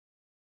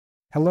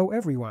Hello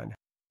everyone!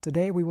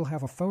 Today we will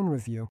have a phone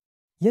review.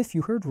 Yes,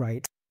 you heard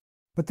right.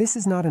 But this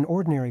is not an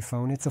ordinary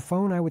phone, it's a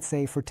phone I would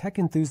say for tech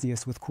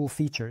enthusiasts with cool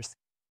features.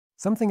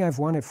 Something I've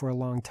wanted for a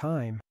long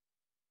time.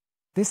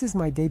 This is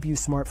my debut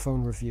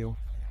smartphone review,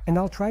 and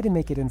I'll try to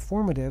make it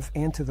informative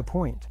and to the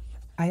point.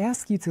 I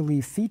ask you to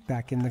leave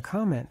feedback in the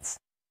comments.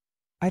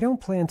 I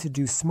don't plan to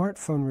do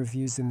smartphone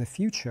reviews in the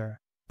future,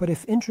 but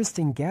if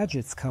interesting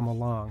gadgets come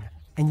along,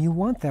 and you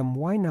want them,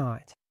 why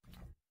not?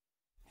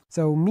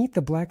 So meet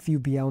the Blackview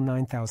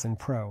BL9000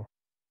 Pro.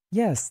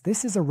 Yes,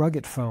 this is a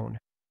rugged phone,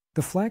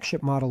 the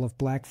flagship model of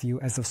Blackview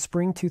as of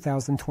spring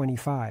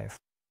 2025.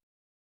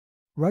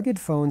 Rugged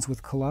phones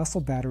with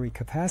colossal battery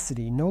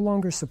capacity no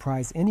longer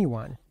surprise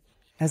anyone,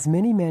 as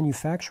many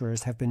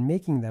manufacturers have been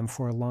making them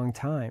for a long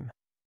time.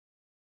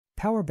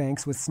 Power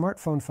banks with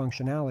smartphone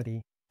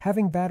functionality,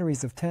 having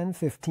batteries of 10,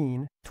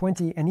 15,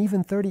 20, and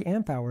even 30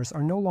 amp hours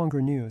are no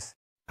longer news.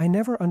 I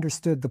never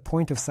understood the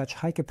point of such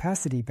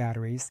high-capacity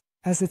batteries,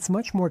 as it's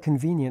much more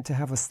convenient to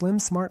have a slim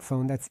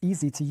smartphone that's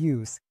easy to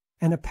use,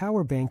 and a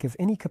power bank of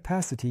any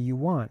capacity you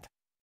want.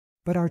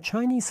 But our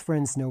Chinese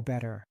friends know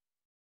better.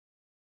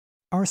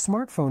 Our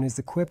smartphone is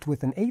equipped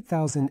with an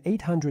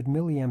 8,800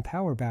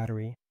 mAh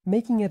battery,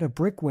 making it a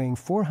brick weighing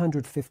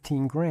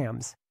 415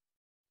 grams.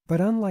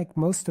 But unlike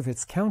most of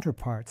its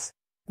counterparts,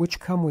 which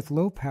come with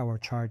low-power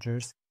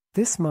chargers,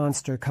 this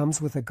monster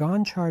comes with a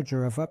GAN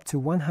charger of up to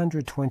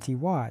 120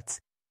 watts,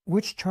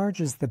 which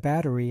charges the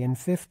battery in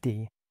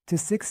 50 to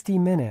 60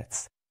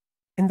 minutes.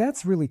 And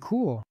that's really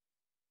cool.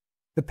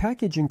 The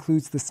package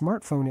includes the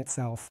smartphone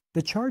itself,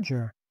 the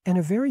charger, and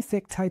a very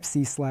thick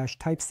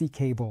Type-C/Type-C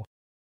cable.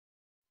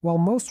 While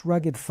most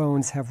rugged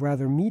phones have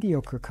rather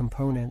mediocre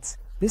components,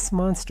 this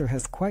monster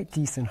has quite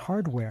decent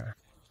hardware.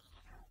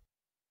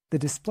 The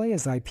display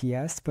is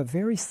IPS but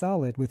very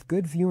solid with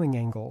good viewing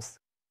angles.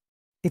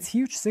 It's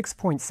huge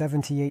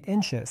 6.78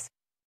 inches.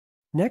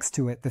 Next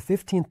to it, the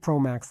 15th Pro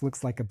Max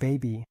looks like a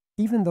baby,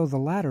 even though the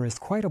latter is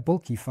quite a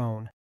bulky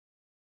phone.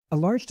 A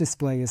large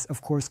display is,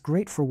 of course,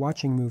 great for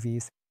watching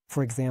movies,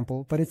 for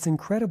example, but it's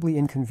incredibly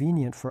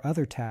inconvenient for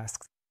other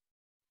tasks.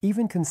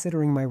 Even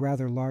considering my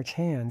rather large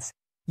hands,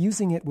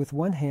 using it with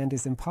one hand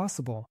is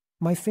impossible.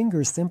 My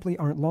fingers simply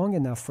aren't long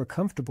enough for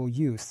comfortable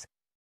use.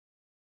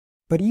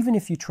 But even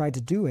if you try to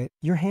do it,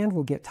 your hand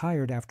will get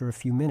tired after a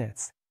few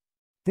minutes.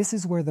 This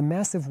is where the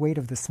massive weight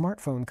of the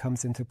smartphone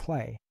comes into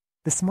play.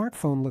 The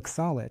smartphone looks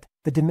solid.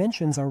 The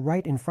dimensions are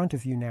right in front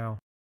of you now.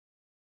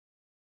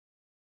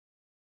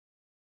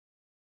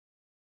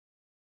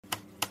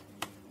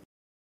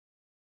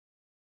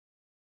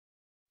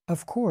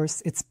 Of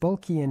course, it's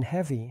bulky and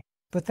heavy,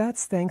 but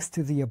that's thanks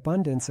to the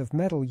abundance of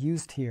metal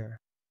used here.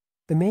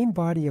 The main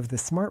body of the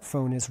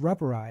smartphone is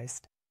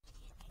rubberized.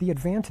 The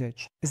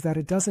advantage is that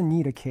it doesn't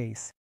need a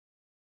case.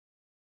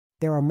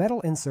 There are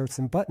metal inserts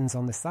and buttons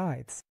on the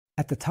sides.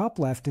 At the top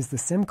left is the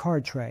SIM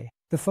card tray.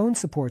 The phone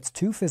supports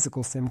 2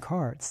 physical SIM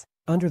cards.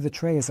 Under the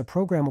tray is a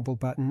programmable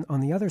button, on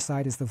the other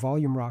side is the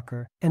volume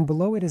rocker, and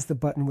below it is the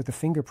button with the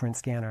fingerprint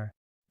scanner.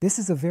 This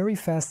is a very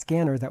fast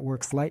scanner that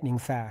works lightning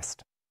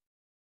fast.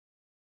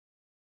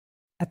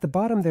 At the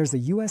bottom there's a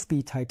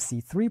USB Type-C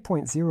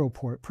 3.0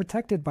 port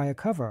protected by a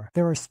cover.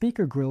 There are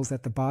speaker grills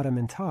at the bottom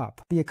and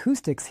top. The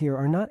acoustics here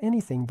are not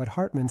anything but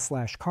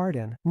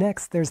Hartman/Kardon.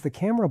 Next, there's the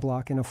camera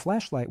block and a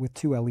flashlight with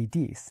 2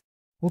 LEDs.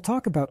 We'll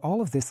talk about all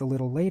of this a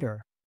little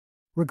later.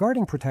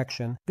 Regarding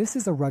protection, this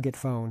is a rugged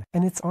phone,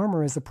 and its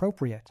armor is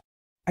appropriate.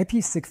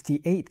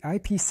 IP68,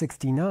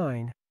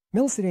 IP69,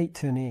 MILSIT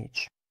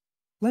 810H.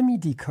 Let me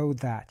decode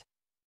that.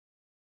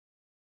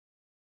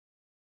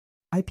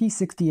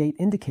 IP68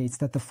 indicates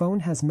that the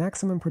phone has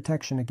maximum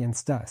protection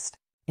against dust.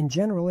 In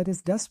general, it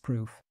is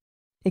dustproof.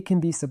 It can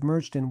be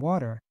submerged in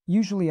water,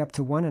 usually up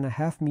to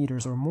 1.5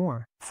 meters or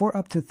more, for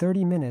up to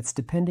 30 minutes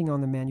depending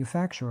on the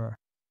manufacturer.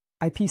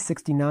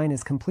 IP69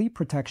 is complete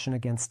protection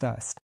against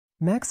dust,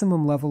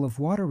 maximum level of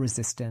water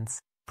resistance,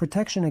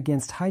 protection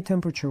against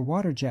high-temperature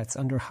water jets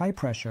under high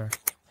pressure.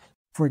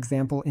 For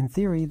example, in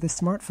theory, the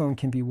smartphone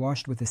can be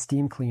washed with a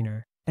steam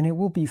cleaner, and it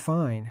will be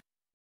fine.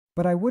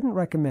 But I wouldn't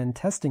recommend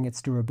testing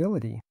its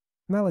durability.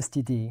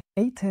 MILSIT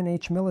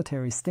 810H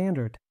Military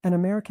Standard, an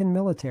American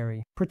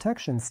military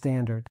protection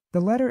standard. The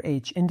letter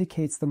H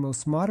indicates the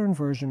most modern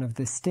version of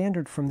this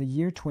standard from the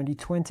year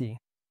 2020.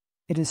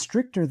 It is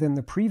stricter than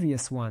the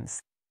previous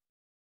ones.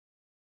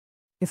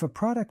 If a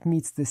product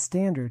meets this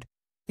standard,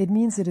 it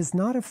means it is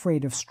not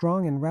afraid of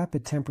strong and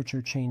rapid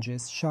temperature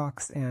changes,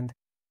 shocks, and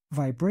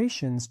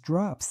vibrations,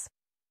 drops,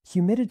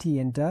 humidity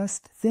and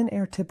dust, thin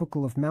air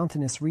typical of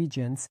mountainous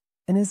regions,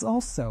 and is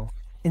also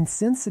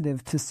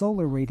insensitive to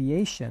solar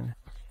radiation.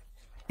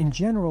 In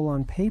general,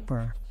 on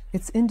paper,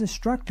 it's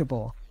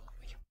indestructible.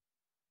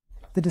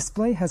 The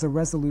display has a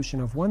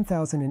resolution of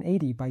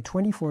 1080 by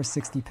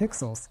 2460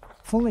 pixels,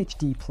 Full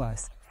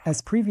HD+,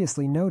 as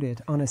previously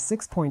noted, on a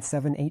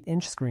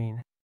 6.78-inch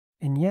screen.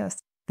 And yes,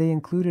 they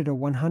included a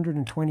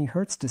 120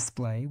 Hz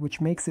display,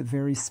 which makes it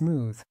very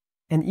smooth,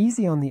 and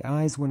easy on the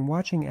eyes when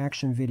watching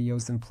action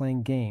videos and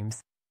playing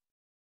games.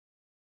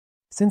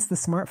 Since the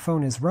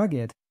smartphone is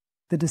rugged,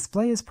 The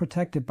display is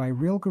protected by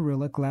Real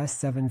Gorilla Glass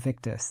 7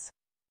 Victus.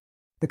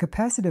 The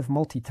capacitive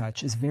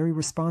multi-touch is very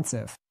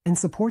responsive and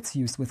supports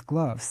use with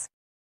gloves.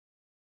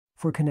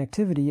 For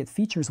connectivity, it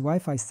features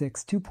Wi-Fi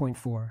 6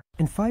 2.4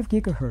 and 5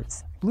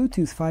 GHz,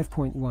 Bluetooth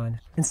 5.1,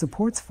 and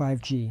supports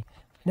 5G.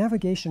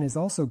 Navigation is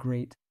also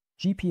great,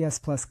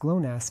 GPS plus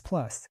GLONASS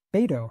plus,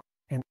 Beidou,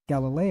 and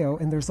Galileo,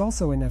 and there's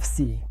also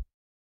NFC.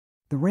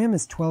 The RAM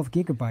is 12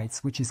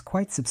 GB, which is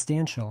quite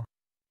substantial,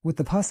 with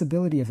the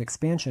possibility of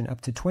expansion up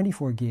to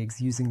 24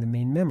 gigs using the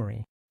main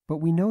memory. But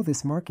we know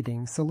this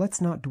marketing, so let's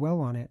not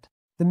dwell on it.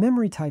 The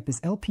memory type is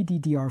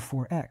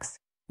LPDDR4X,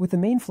 with the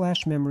main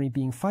flash memory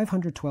being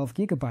 512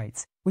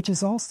 GB, which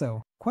is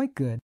also quite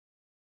good.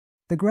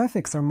 The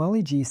graphics are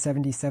Mali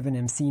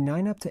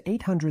G77MC9 up to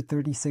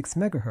 836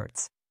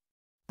 MHz.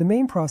 The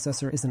main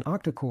processor is an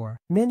octa-core,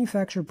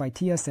 manufactured by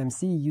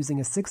TSMC using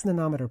a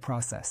 6nm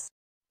process.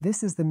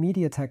 This is the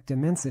MediaTek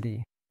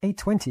Dimensity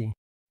A20.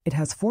 It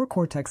has 4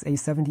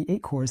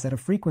 Cortex-A78 cores at a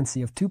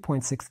frequency of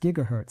 2.6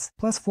 GHz,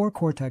 plus 4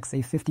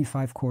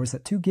 Cortex-A55 cores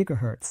at 2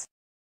 GHz.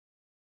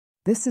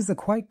 This is a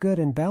quite good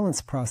and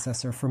balanced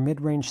processor for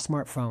mid-range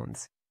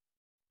smartphones.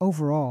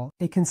 Overall,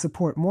 it can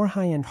support more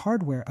high-end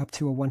hardware up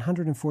to a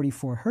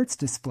 144 Hz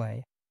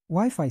display,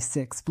 Wi-Fi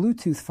 6,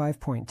 Bluetooth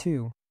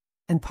 5.2,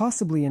 and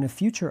possibly in a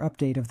future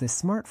update of this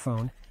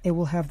smartphone, it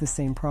will have the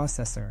same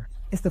processor,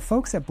 if the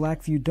folks at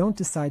Blackview don't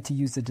decide to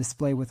use a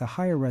display with a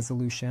higher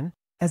resolution,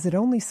 as it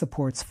only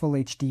supports Full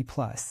HD+.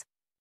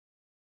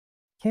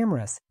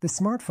 Cameras. The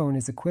smartphone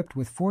is equipped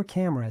with 4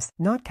 cameras,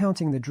 not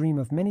counting the dream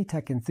of many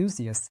tech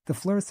enthusiasts, the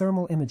FLIR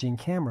thermal imaging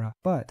camera,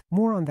 but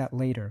more on that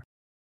later.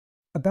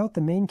 About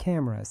the main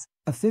cameras,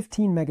 a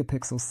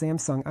 15-megapixel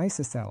Samsung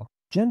ISOCELL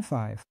Gen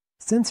 5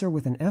 sensor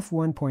with an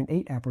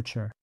f1.8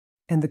 aperture.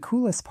 And the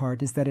coolest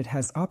part is that it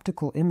has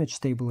optical image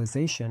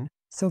stabilization,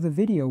 so the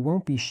video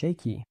won't be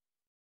shaky.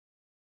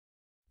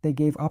 They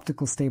gave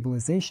optical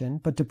stabilization,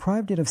 but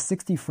deprived it of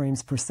 60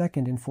 frames per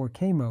second in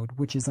 4K mode,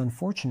 which is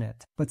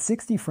unfortunate, but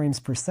 60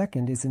 frames per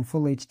second is in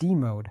Full HD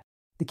mode.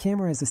 The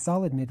camera is a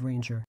solid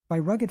mid-ranger. By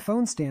rugged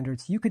phone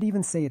standards, you could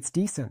even say it's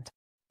decent.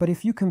 But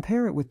if you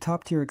compare it with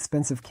top-tier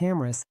expensive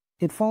cameras,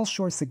 it falls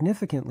short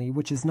significantly,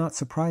 which is not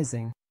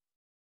surprising.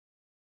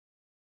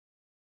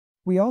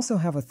 We also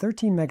have a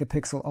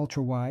 13-megapixel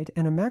ultra-wide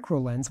and a macro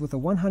lens with a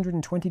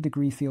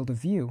 120-degree field of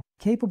view,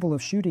 capable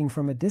of shooting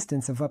from a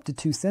distance of up to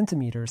 2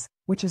 centimeters,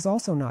 which is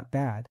also not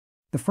bad.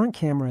 The front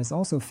camera is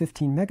also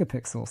 15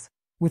 megapixels,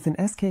 with an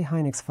SK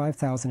Hynix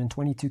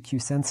 5022Q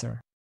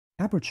sensor.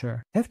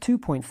 Aperture,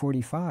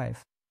 f2.45,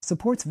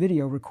 supports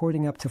video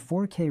recording up to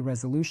 4K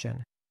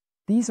resolution.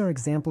 These are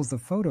examples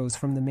of photos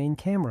from the main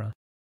camera.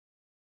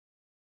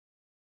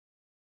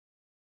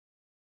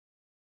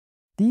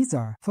 These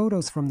are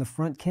photos from the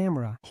front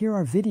camera. Here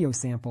are video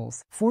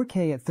samples,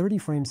 4K at 30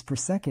 frames per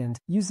second,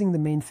 using the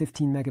main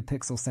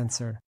 15-megapixel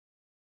sensor.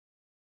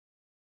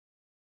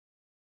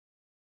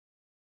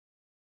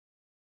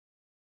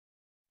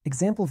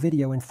 Example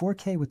video in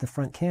 4K with the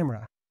front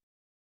camera.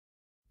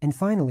 And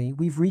finally,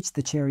 we've reached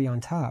the cherry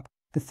on top,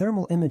 the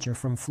thermal imager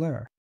from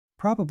FLIR.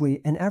 Probably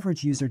an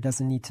average user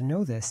doesn't need to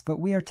know this, but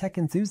we are tech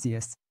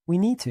enthusiasts. We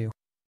need to.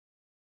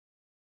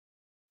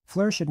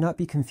 FLIR should not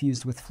be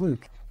confused with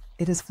Fluke.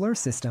 It is FLIR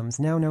Systems,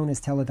 now known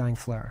as Teledyne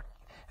FLIR,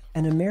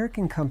 an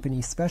American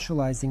company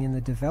specializing in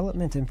the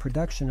development and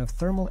production of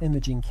thermal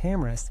imaging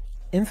cameras,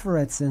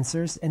 infrared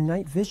sensors, and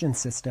night vision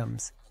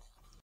systems.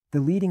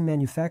 The leading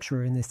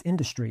manufacturer in this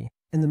industry,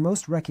 and the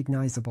most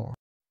recognizable.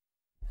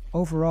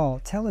 Overall,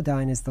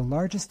 Teledyne is the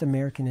largest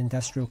American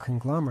industrial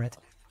conglomerate,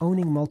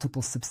 owning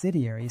multiple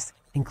subsidiaries,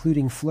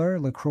 including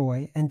FLIR,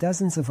 LaCroix, and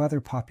dozens of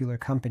other popular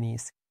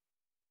companies.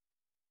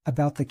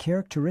 About the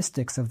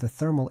characteristics of the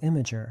thermal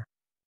imager.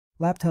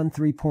 Lapton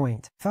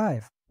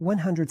 3.5,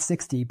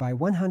 160 by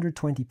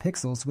 120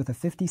 pixels with a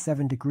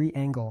 57-degree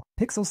angle,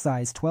 pixel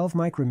size 12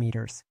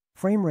 micrometers,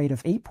 frame rate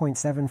of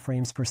 8.7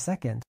 frames per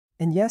second.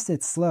 And yes,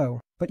 it's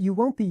slow, but you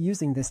won't be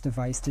using this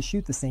device to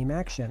shoot the same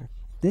action.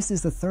 This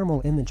is the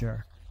thermal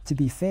imager. To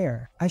be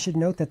fair, I should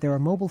note that there are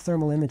mobile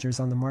thermal imagers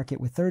on the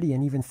market with 30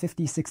 and even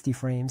 50-60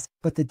 frames,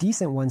 but the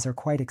decent ones are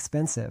quite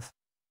expensive.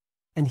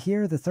 And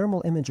here, the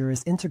thermal imager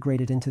is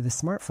integrated into the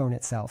smartphone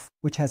itself,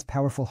 which has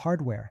powerful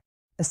hardware.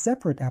 A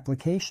separate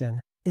application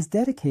is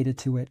dedicated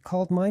to it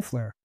called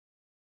MyFLIR.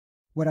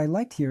 What I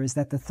liked here is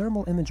that the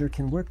thermal imager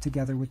can work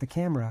together with the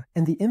camera,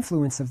 and the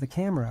influence of the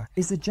camera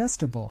is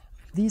adjustable.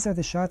 These are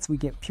the shots we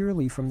get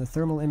purely from the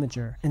thermal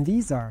imager, and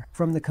these are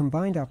from the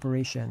combined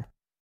operation.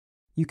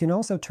 You can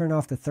also turn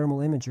off the thermal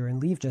imager and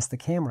leave just the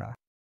camera.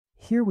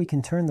 Here we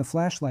can turn the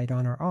flashlight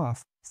on or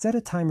off, set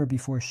a timer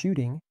before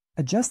shooting,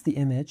 adjust the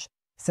image,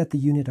 set the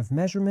unit of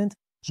measurement,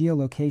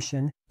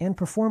 geolocation, and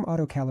perform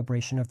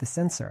auto-calibration of the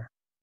sensor.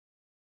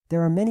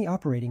 There are many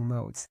operating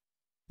modes.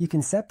 You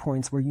can set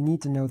points where you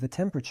need to know the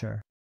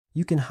temperature.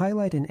 You can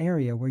highlight an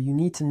area where you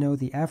need to know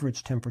the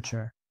average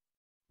temperature.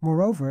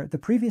 Moreover, the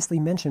previously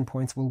mentioned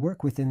points will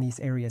work within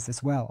these areas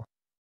as well.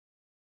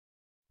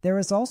 There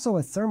is also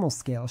a thermal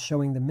scale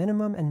showing the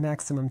minimum and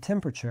maximum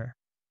temperature.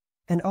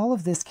 And all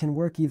of this can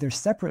work either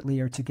separately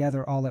or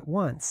together all at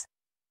once.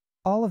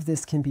 All of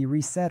this can be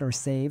reset or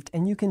saved,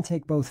 and you can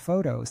take both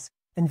photos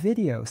and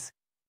videos.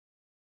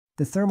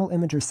 The thermal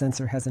imager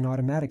sensor has an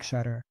automatic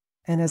shutter,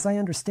 and as I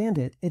understand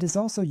it, it is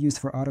also used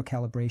for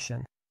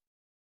auto-calibration.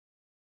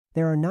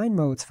 There are 9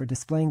 modes for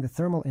displaying the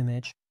thermal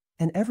image,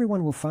 and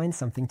everyone will find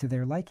something to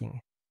their liking.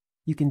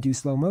 You can do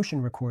slow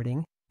motion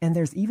recording, and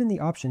there's even the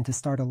option to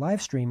start a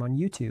live stream on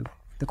YouTube.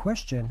 The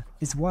question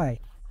is why?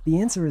 The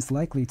answer is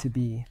likely to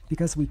be,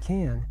 because we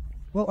can.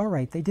 Well,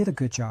 alright, they did a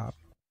good job.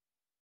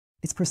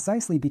 It's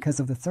precisely because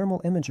of the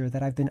thermal imager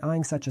that I've been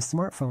eyeing such a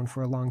smartphone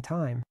for a long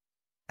time.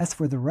 As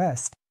for the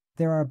rest,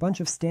 there are a bunch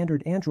of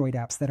standard Android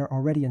apps that are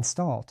already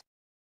installed.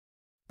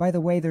 By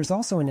the way, there's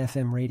also an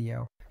FM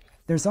radio.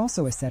 There's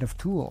also a set of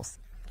tools.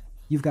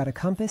 You've got a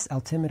compass,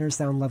 altimeter,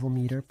 sound level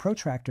meter,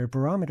 protractor,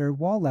 barometer,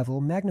 wall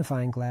level,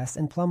 magnifying glass,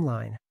 and plumb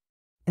line.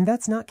 And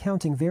that's not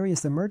counting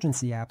various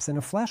emergency apps and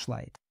a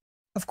flashlight.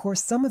 Of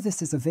course, some of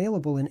this is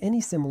available in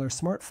any similar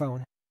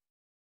smartphone.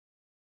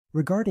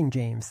 Regarding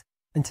games,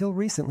 until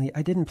recently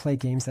I didn't play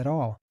games at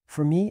all.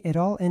 For me, it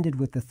all ended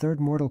with the third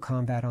Mortal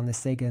Kombat on the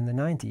Sega in the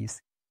 90s.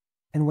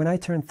 And when I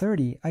turned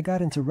 30, I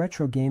got into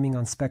retro gaming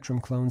on Spectrum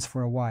clones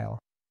for a while.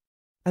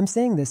 I'm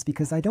saying this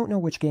because I don't know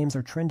which games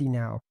are trendy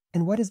now,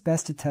 and what is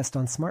best to test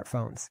on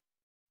smartphones.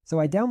 So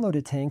I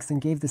downloaded Tanks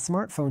and gave the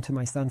smartphone to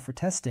my son for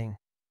testing.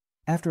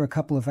 After a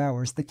couple of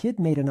hours, the kid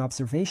made an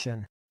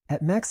observation.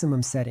 At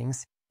maximum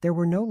settings, there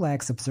were no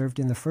lags observed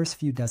in the first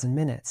few dozen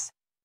minutes.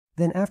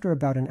 Then after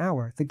about an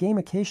hour, the game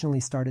occasionally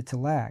started to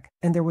lag,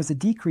 and there was a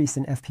decrease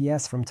in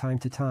FPS from time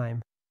to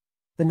time.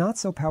 The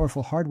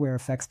not-so-powerful hardware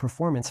affects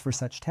performance for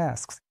such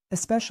tasks,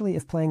 especially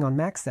if playing on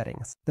max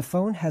settings. The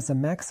phone has a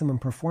maximum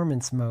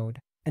performance mode,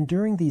 and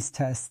during these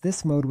tests,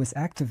 this mode was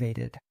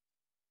activated.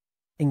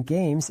 In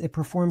games, it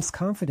performs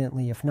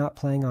confidently if not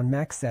playing on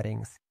max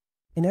settings.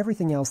 In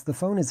everything else, the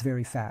phone is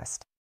very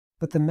fast.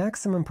 But the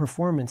maximum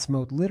performance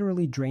mode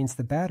literally drains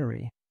the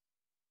battery.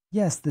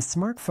 Yes, the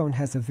smartphone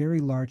has a very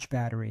large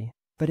battery,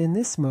 but in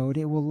this mode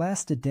it will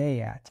last a day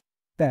at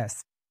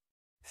best.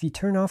 If you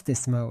turn off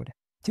this mode,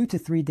 2 to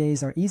 3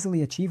 days are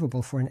easily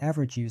achievable for an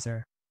average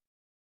user.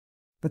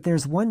 But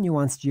there's one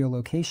nuance: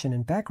 geolocation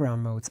and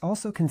background modes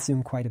also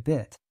consume quite a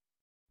bit.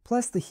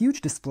 Plus the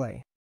huge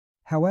display.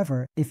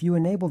 However, if you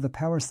enable the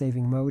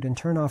power-saving mode and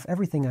turn off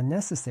everything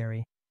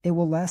unnecessary, it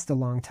will last a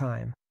long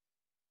time.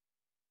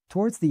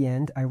 Towards the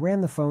end, I ran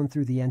the phone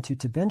through the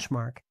Antutu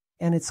benchmark,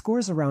 and it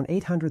scores around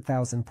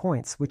 800,000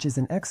 points, which is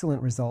an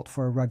excellent result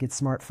for a rugged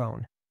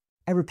smartphone.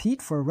 I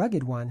repeat, for a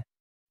rugged one.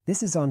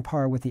 This is on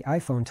par with the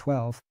iPhone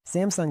 12,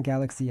 Samsung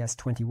Galaxy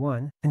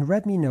S21, and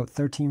Redmi Note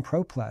 13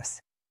 Pro Plus.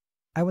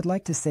 I would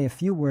like to say a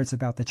few words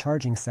about the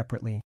charging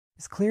separately.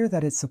 It's clear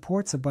that it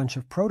supports a bunch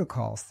of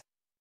protocols.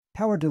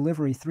 Power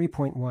delivery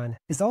 3.1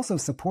 is also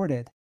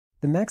supported.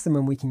 The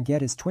maximum we can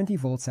get is 20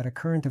 volts at a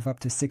current of up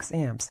to 6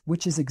 amps,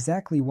 which is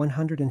exactly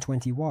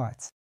 120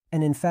 watts.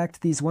 And in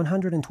fact, these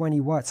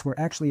 120 watts were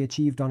actually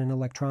achieved on an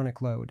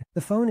electronic load.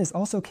 The phone is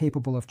also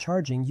capable of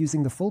charging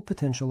using the full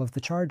potential of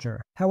the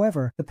charger.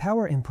 However, the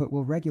power input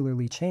will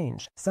regularly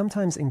change,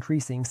 sometimes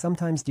increasing,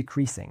 sometimes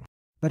decreasing.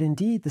 But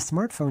indeed, the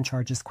smartphone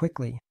charges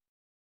quickly.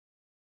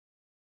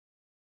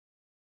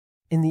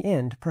 In the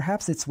end,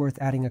 perhaps it's worth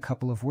adding a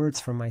couple of words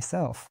from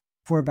myself.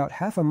 For about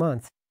half a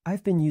month,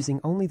 I've been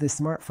using only the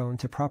smartphone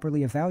to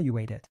properly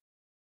evaluate it.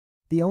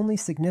 The only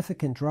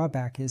significant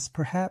drawback is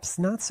perhaps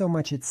not so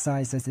much its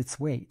size as its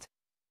weight.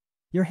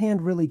 Your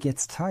hand really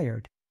gets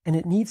tired, and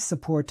it needs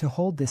support to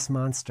hold this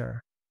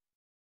monster.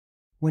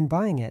 When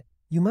buying it,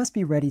 you must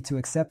be ready to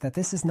accept that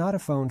this is not a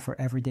phone for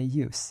everyday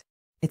use.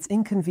 It's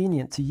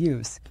inconvenient to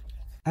use.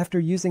 After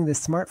using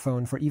this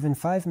smartphone for even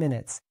 5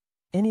 minutes,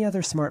 any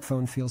other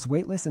smartphone feels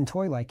weightless and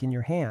toy-like in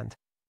your hand.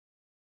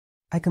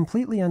 I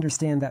completely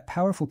understand that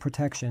powerful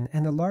protection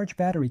and a large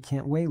battery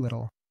can't weigh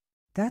little.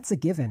 That's a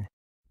given.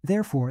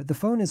 Therefore, the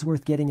phone is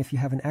worth getting if you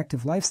have an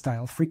active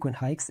lifestyle, frequent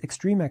hikes,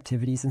 extreme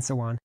activities, and so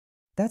on.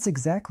 That's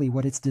exactly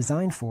what it's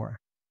designed for.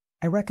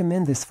 I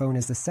recommend this phone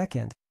as a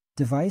second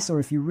device, or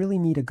if you really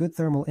need a good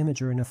thermal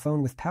imager in a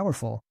phone with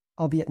powerful,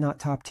 albeit not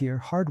top-tier,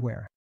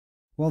 hardware.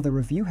 Well, the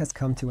review has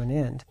come to an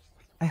end.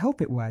 I hope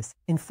it was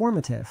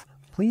informative.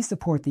 Please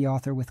support the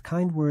author with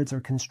kind words or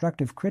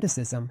constructive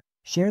criticism,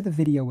 share the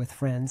video with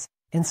friends,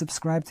 and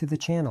subscribe to the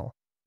channel.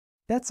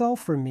 That's all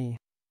from me.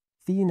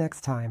 See you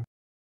next time.